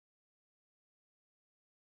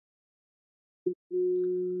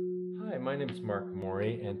my name is Mark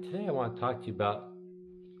Mori, and today I want to talk to you about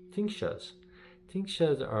Tingshas.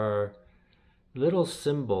 Tingshas are little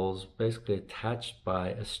symbols basically attached by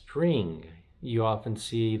a string. You often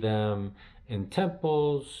see them in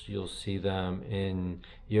temples, you'll see them in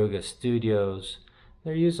yoga studios.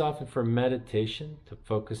 They're used often for meditation, to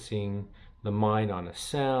focusing the mind on a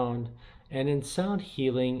sound, and in sound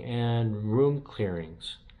healing and room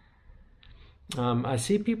clearings. I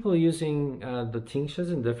see people using the Tingshas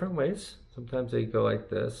in different ways. Sometimes they go like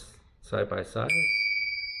this, side by side.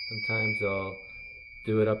 Sometimes they'll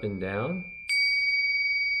do it up and down.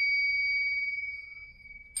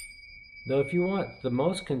 Now, if you want the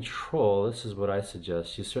most control, this is what I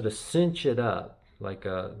suggest. You sort of cinch it up, like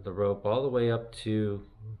the rope, all the way up to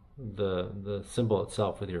the symbol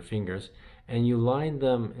itself with your fingers, and you line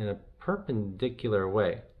them in a perpendicular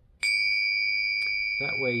way.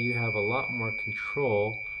 That way you have a lot more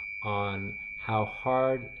control on how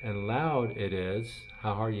hard and loud it is,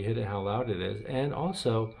 how hard you hit it, how loud it is, and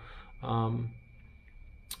also how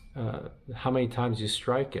many times you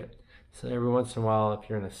strike it. So every once in a while, if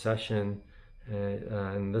you're in a session,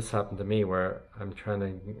 and this happened to me where I'm trying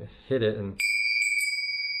to hit it, and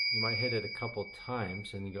you might hit it a couple times,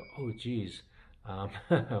 and you go, oh geez,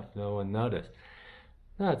 if no one noticed.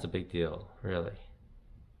 That's a big deal, really.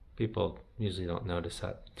 People usually don't notice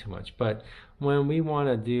that too much. But when we want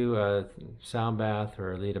to do a sound bath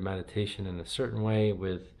or lead a meditation in a certain way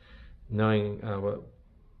with knowing what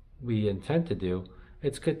we intend to do,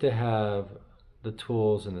 it's good to have the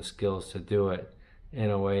tools and the skills to do it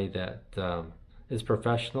in a way that is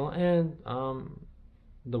professional and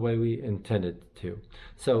the way we intended to.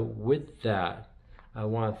 So with that, I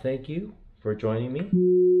want to thank you for joining me,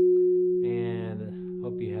 and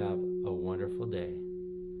hope you have